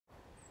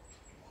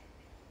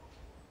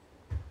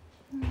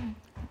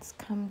Let's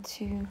come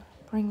to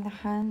bring the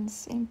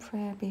hands in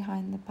prayer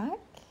behind the back.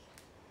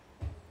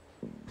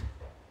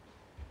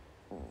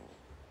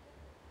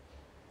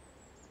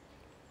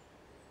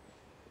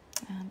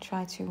 And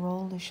try to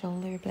roll the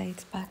shoulder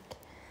blades back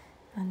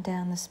and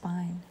down the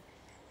spine.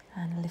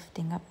 And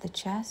lifting up the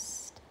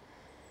chest.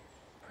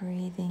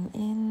 Breathing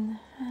in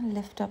and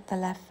lift up the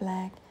left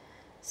leg.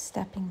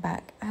 Stepping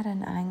back at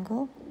an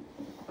angle.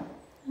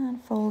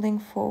 And folding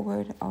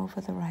forward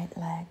over the right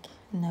leg.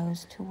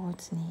 Nose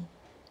towards knee.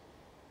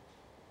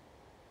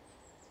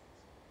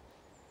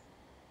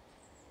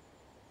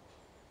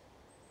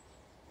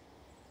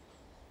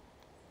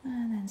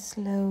 And then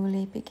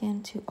slowly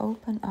begin to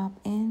open up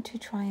into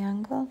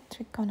triangle,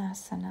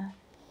 Trikonasana.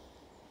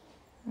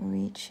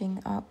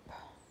 Reaching up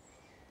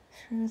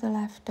through the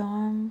left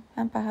arm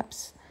and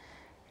perhaps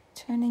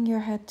turning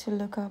your head to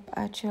look up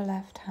at your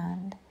left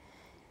hand.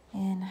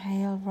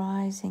 Inhale,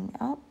 rising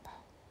up.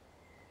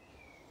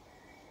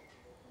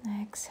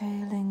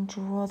 Exhaling,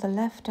 draw the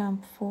left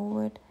arm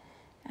forward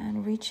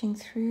and reaching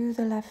through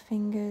the left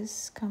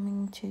fingers,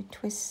 coming to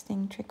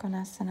twisting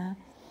Trikonasana,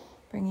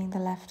 bringing the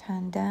left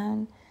hand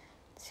down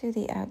to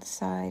the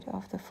outside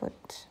of the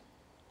foot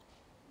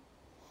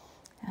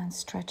and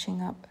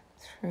stretching up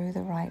through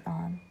the right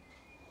arm.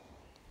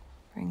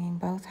 Bringing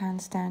both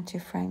hands down to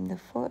frame the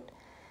foot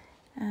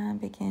and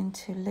begin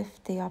to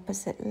lift the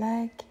opposite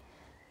leg,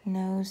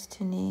 nose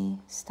to knee,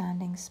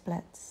 standing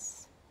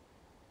splits.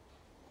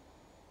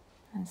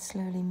 And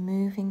slowly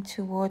moving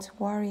towards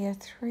Warrior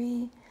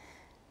 3,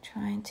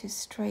 trying to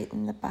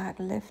straighten the back,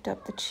 lift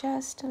up the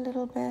chest a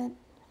little bit.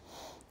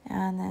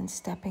 And then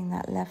stepping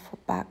that left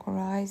foot back,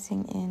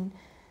 rising in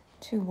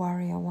to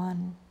Warrior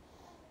 1.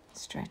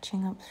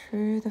 Stretching up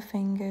through the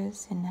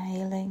fingers,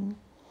 inhaling,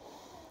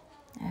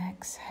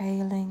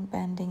 exhaling,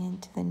 bending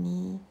into the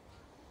knee.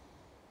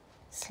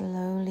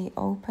 Slowly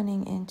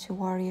opening into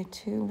Warrior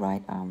 2,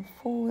 right arm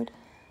forward,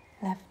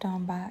 left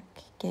arm back,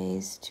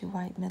 gaze to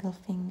right middle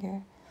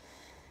finger.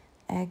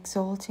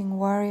 Exalting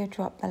Warrior,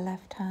 drop the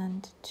left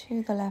hand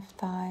to the left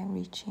thigh,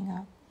 reaching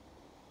up.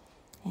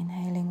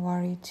 Inhaling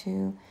Warrior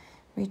 2,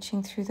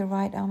 reaching through the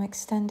right arm,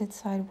 extended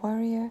side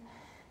Warrior,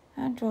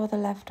 and draw the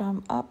left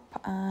arm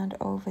up and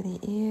over the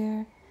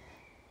ear.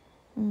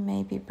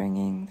 Maybe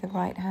bringing the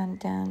right hand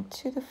down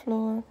to the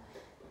floor,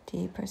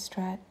 deeper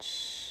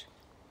stretch.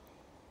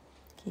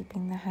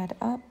 Keeping the head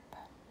up.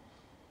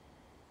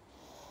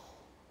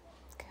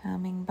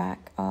 Coming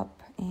back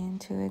up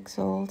into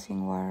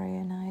exalting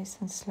Warrior, nice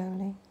and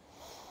slowly.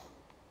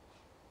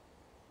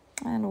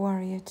 And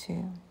Warrior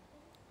 2.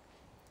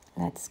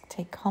 Let's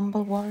take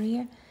Humble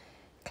Warrior.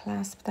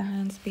 Clasp the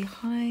hands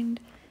behind.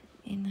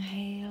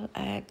 Inhale,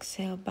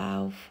 exhale,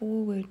 bow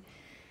forward.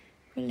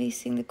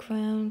 Releasing the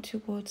crown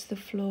towards the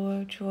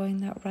floor, drawing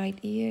that right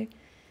ear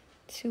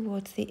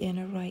towards the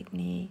inner right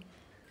knee.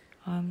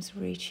 Arms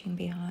reaching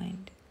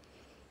behind.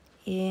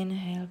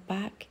 Inhale,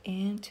 back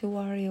into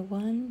Warrior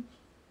 1.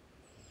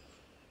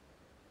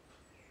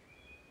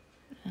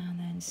 And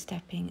then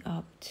stepping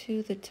up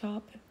to the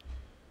top.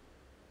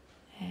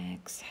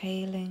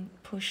 Exhaling,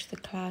 push the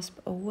clasp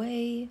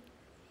away.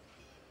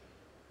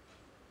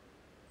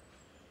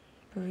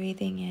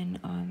 Breathing in,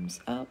 arms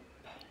up.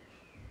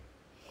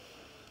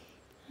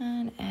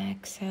 And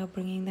exhale,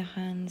 bringing the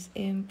hands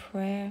in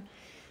prayer.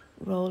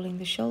 Rolling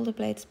the shoulder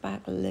blades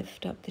back,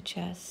 lift up the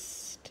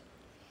chest.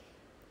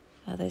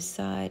 Other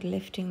side,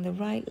 lifting the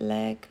right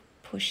leg,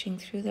 pushing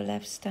through the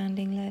left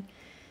standing leg.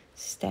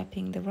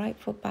 Stepping the right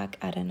foot back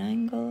at an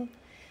angle.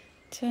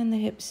 Turn the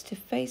hips to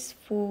face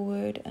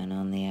forward and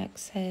on the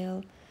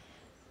exhale,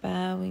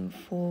 bowing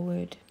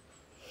forward.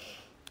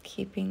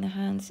 Keeping the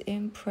hands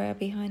in prayer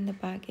behind the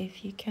back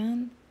if you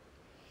can.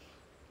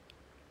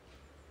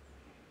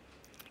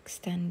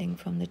 Extending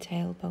from the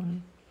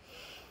tailbone.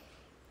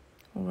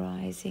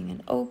 Rising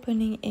and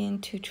opening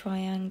into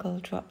triangle.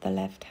 Drop the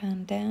left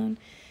hand down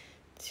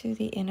to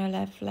the inner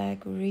left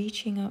leg,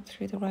 reaching up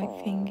through the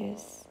right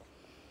fingers.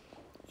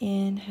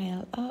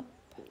 Inhale up.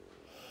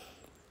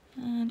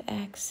 And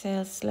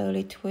exhale,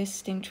 slowly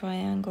twisting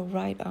triangle.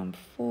 Right arm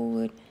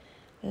forward,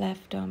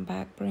 left arm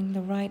back. Bring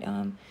the right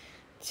arm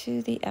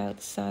to the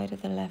outside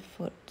of the left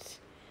foot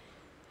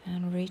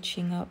and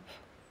reaching up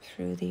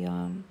through the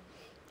arm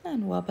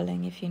and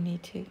wobbling if you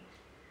need to.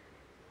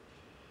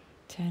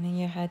 Turning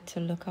your head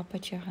to look up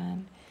at your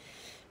hand,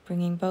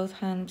 bringing both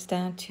hands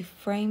down to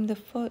frame the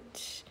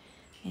foot,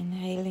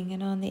 inhaling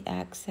and on the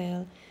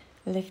exhale,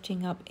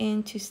 lifting up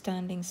into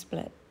standing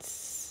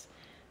splits,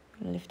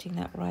 lifting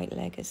that right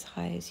leg as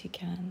high as you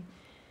can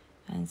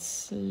and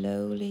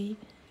slowly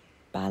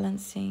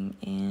balancing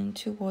in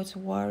towards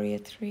Warrior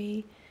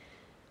 3.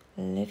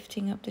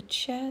 Lifting up the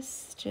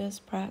chest,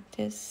 just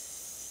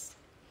practice.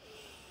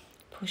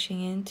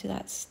 Pushing into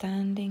that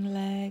standing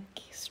leg,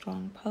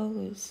 strong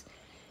pose.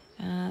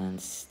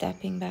 And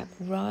stepping back,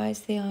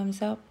 rise the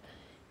arms up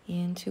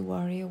into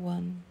Warrior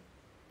 1.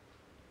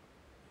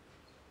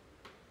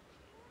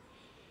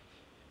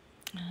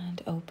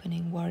 And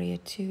opening Warrior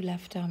 2,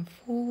 left arm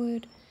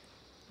forward,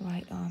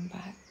 right arm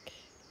back.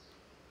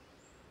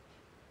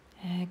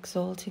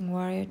 Exalting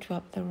warrior,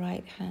 drop the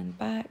right hand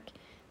back,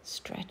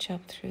 stretch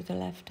up through the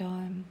left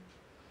arm.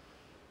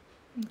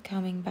 And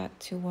coming back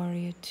to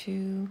warrior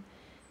two,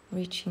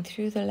 reaching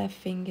through the left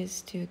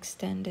fingers to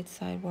extended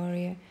side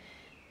warrior,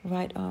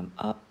 right arm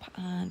up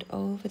and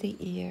over the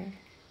ear.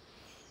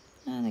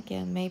 And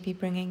again, maybe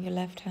bringing your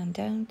left hand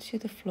down to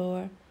the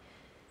floor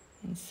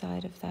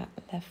inside of that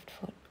left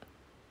foot.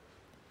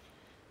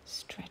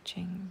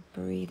 Stretching,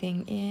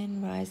 breathing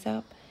in, rise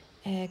up,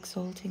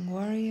 exalting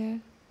warrior.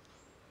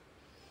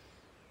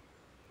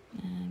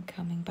 And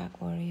coming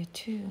back, warrior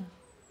two.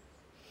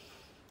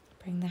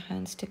 Bring the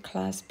hands to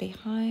clasp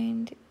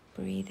behind,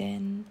 breathe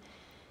in,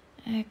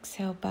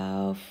 exhale,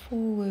 bow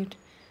forward,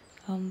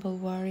 humble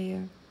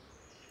warrior.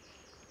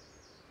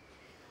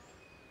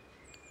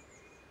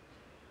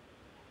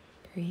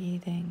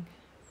 Breathing,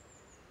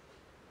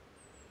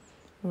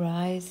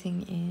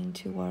 rising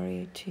into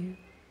warrior two.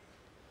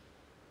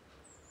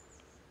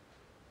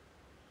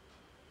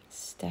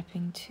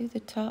 Stepping to the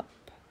top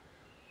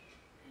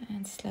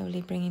and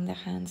slowly bringing the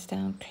hands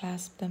down,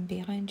 clasp them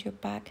behind your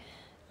back,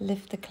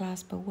 lift the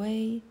clasp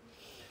away,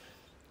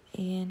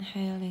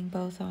 inhaling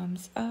both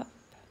arms up,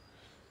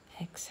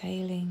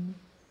 exhaling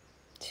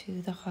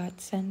to the heart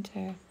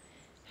center,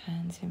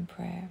 hands in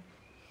prayer.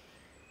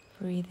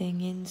 Breathing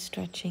in,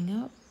 stretching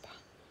up,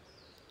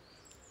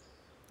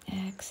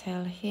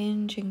 exhale,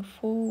 hinging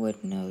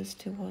forward, nose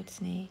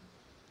towards knee.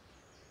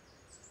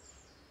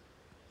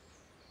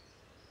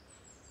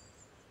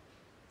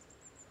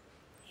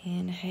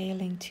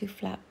 Inhaling to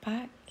flat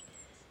back.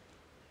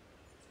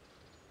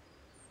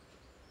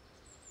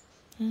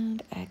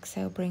 And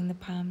exhale, bring the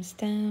palms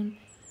down,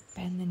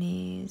 bend the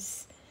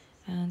knees,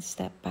 and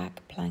step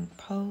back, plank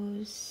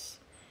pose.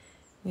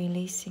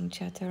 Releasing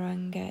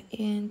chaturanga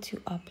into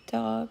up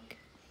dog.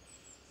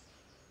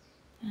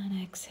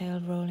 And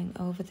exhale, rolling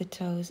over the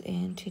toes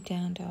into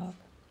down dog.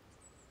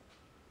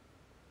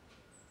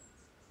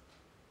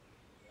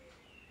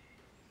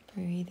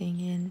 Breathing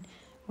in,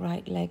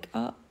 right leg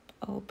up,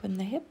 open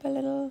the hip a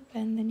little,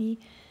 bend the knee.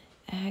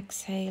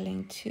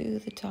 Exhaling to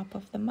the top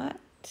of the mat.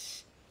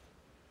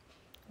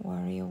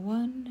 Warrior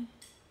one.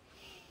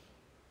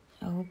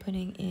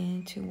 Opening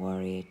into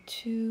warrior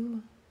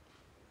two.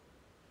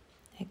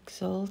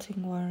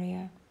 Exalting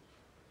warrior.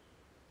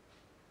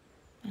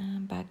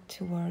 And back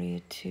to warrior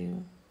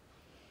two.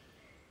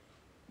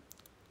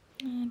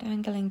 And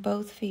angling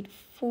both feet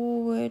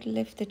forward.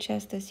 Lift the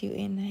chest as you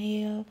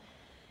inhale.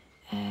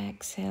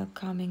 Exhale,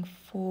 coming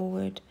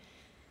forward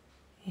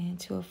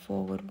into a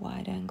forward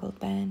wide angle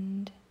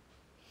bend.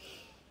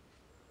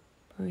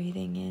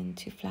 Breathing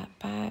into flat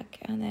back,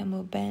 and then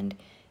we'll bend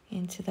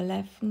into the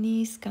left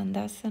knee,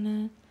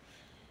 Skandasana,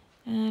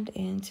 and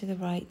into the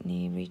right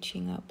knee,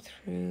 reaching up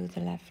through the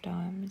left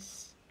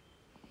arms.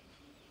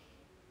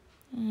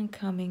 And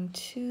coming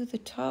to the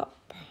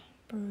top,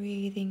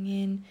 breathing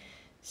in,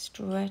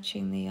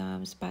 stretching the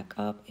arms back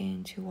up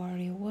into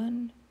warrior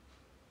one.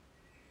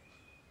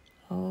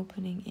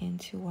 Opening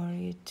into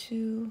warrior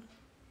two.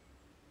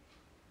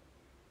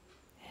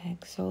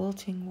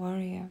 Exalting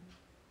warrior.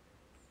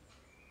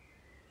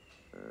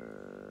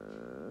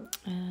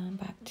 And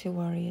back to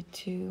warrior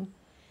two.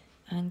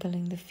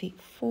 Angling the feet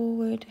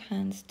forward,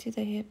 hands to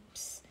the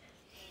hips.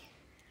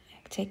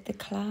 Take the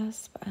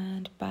clasp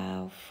and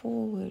bow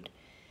forward.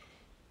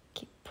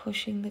 Keep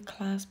pushing the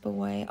clasp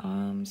away,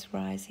 arms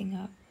rising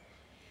up.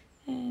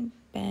 And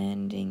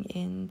bending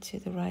into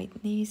the right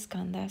knee,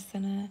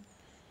 Skandasana.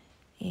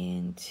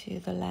 Into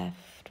the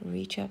left,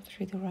 reach up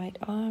through the right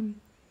arm.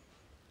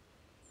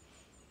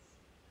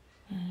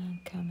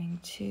 And coming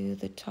to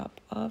the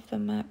top of the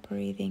mat,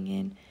 breathing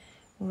in,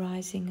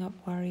 rising up,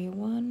 warrior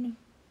one.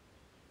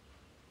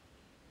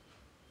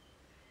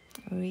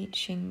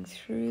 Reaching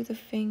through the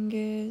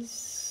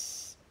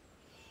fingers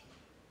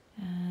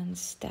and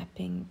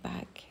stepping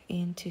back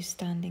into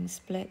standing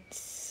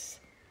splits.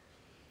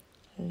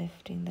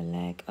 Lifting the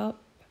leg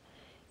up.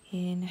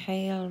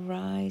 Inhale,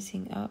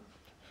 rising up,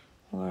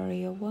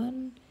 warrior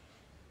one.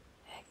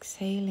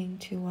 Exhaling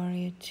to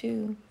warrior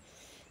two.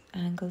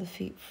 Angle the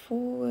feet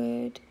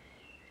forward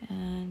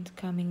and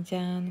coming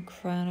down,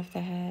 crown of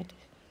the head.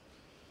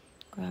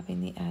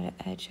 Grabbing the outer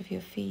edge of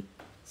your feet.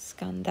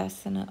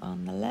 Skandasana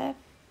on the left.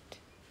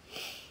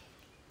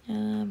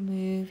 And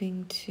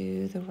moving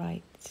to the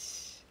right.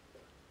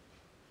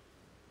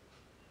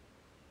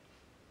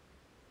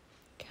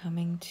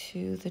 Coming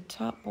to the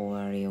top,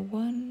 warrior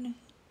one.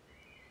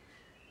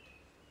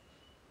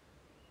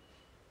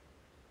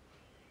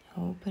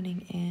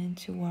 Opening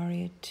into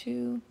warrior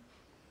two.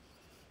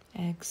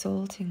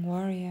 Exalting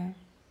warrior.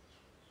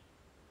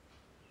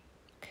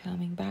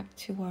 Coming back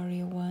to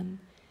warrior one.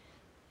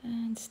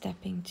 And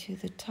stepping to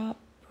the top,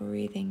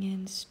 breathing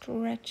in,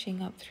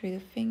 stretching up through the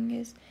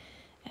fingers.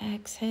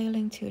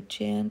 Exhaling to a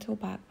gentle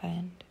back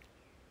bend.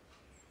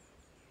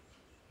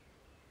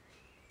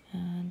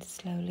 And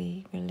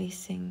slowly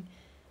releasing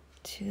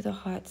to the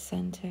heart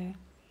center.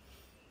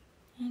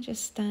 And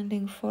just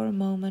standing for a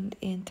moment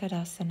in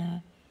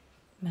Tadasana,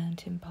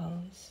 mountain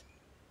pose.